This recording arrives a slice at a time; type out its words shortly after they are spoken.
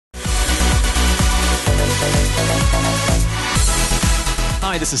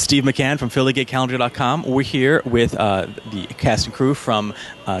Hi, this is Steve McCann from PhillyGayCalendar.com. We're here with the cast and crew from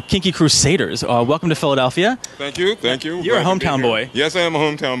Kink Crusaders. Welcome to Philadelphia. Thank you, thank you. You're a hometown boy. Yes, I am a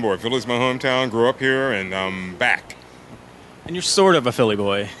hometown boy. Philly's my hometown, grew up here, and I'm back. And you're sort of a Philly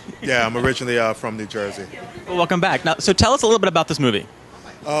boy. Yeah, I'm originally from New Jersey. Well, welcome back. Now, so tell us a little bit about this movie.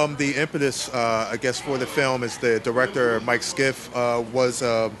 The impetus, I guess, for the film is the director, Mike Skiff, was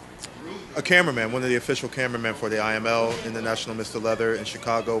a cameraman, one of the official cameramen for the IML, International Mr. Leather, in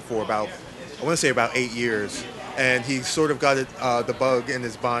Chicago for about 8 years. And he sort of got the bug in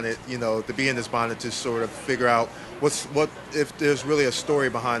his bonnet, to be in his bonnet to sort of figure out what if there's really a story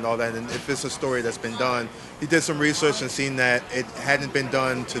behind all that, and if it's a story that's been done. He did some research and seen that it hadn't been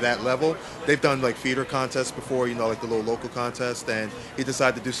done to that level. They've done like feeder contests before, like the little local contest, and he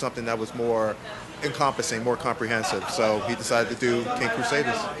decided to do something that was more encompassing, more comprehensive. So he decided to do Kink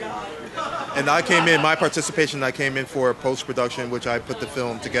Crusaders. And I came in for post-production, which I put the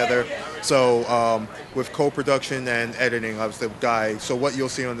film together. So with co-production and editing, I was the guy. So what you'll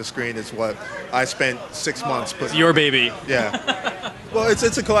see on the screen is what I spent 6 months putting. It's your baby. Yeah. Well, it's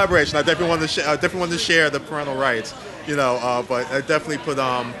a collaboration. I definitely wanted to share the parental rights, but I definitely put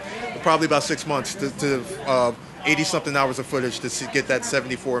probably about 6 months to 80-something hours of footage to get that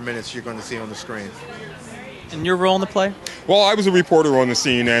 74 minutes you're going to see on the screen. And your role in the play? Well, I was a reporter on the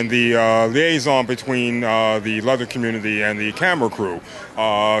scene and the liaison between the leather community and the camera crew.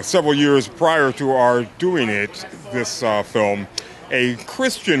 Several years prior to our doing this film, a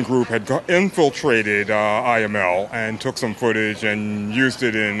Christian group had infiltrated IML and took some footage and used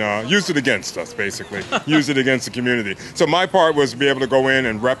it against us, basically. Used it against the community. So my part was to be able to go in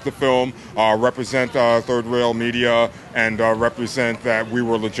and rep the film, represent third rail media, and represent that we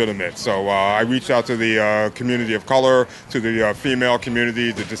were legitimate. So I reached out to the community of color, to the female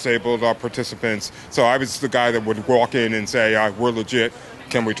community, the disabled participants. So I was the guy that would walk in and say, we're legit,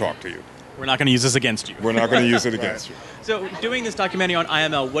 can we talk to you? We're not going to use this against you. We're not going to use it against you. So doing this documentary on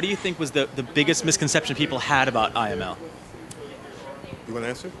IML, what do you think was the biggest misconception people had about IML? You want to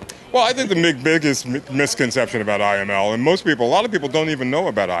answer? Well, I think the biggest misconception about IML, and a lot of people don't even know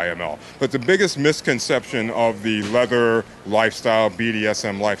about IML, but the biggest misconception of the leather lifestyle,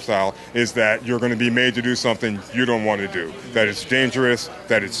 BDSM lifestyle, is that you're going to be made to do something you don't want to do, that it's dangerous,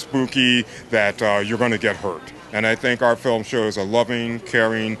 that it's spooky, that you're going to get hurt. And I think our film shows a loving,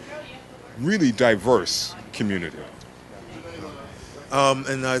 caring, really diverse community.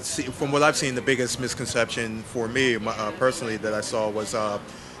 And from what I've seen, the biggest misconception for me personally that I saw was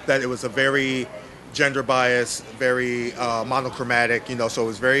that it was a very gender biased, very monochromatic, so it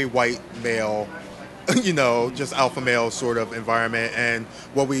was very white male, just alpha male sort of environment. And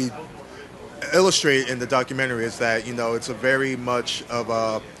what we illustrate in the documentary is that, it's a very much of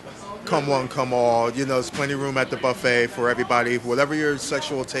a come one, come all. There's plenty of room at the buffet for everybody, whatever your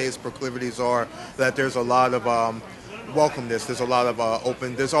sexual taste, proclivities are, that there's a lot of welcomeness. There's a lot of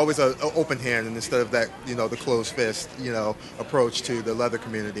there's always an open hand, and instead of that, the closed fist, approach to the leather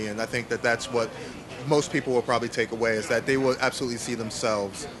community. And I think that that's what most people will probably take away, is that they will absolutely see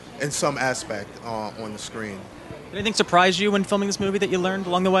themselves in some aspect on the screen. Did anything surprise you when filming this movie that you learned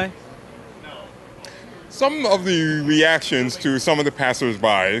along the way? Some of the reactions to some of the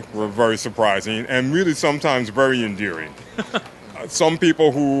passersby were very surprising and really sometimes very endearing. Some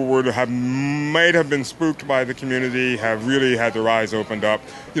people who might have been spooked by the community have really had their eyes opened up.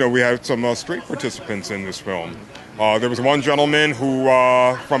 We had some straight participants in this film. There was one gentleman who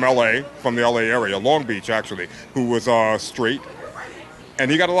from LA, from the LA area, Long Beach actually, who was straight,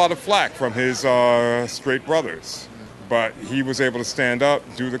 and he got a lot of flack from his straight brothers. But he was able to stand up,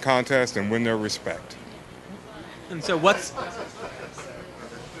 do the contest, and win their respect. And so okay,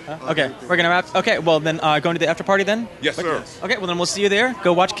 we're going to wrap. Okay, well then going to the after party then? Yes, sir. Okay, well then we'll see you there.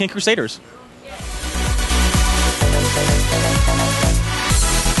 Go watch Kink Crusaders.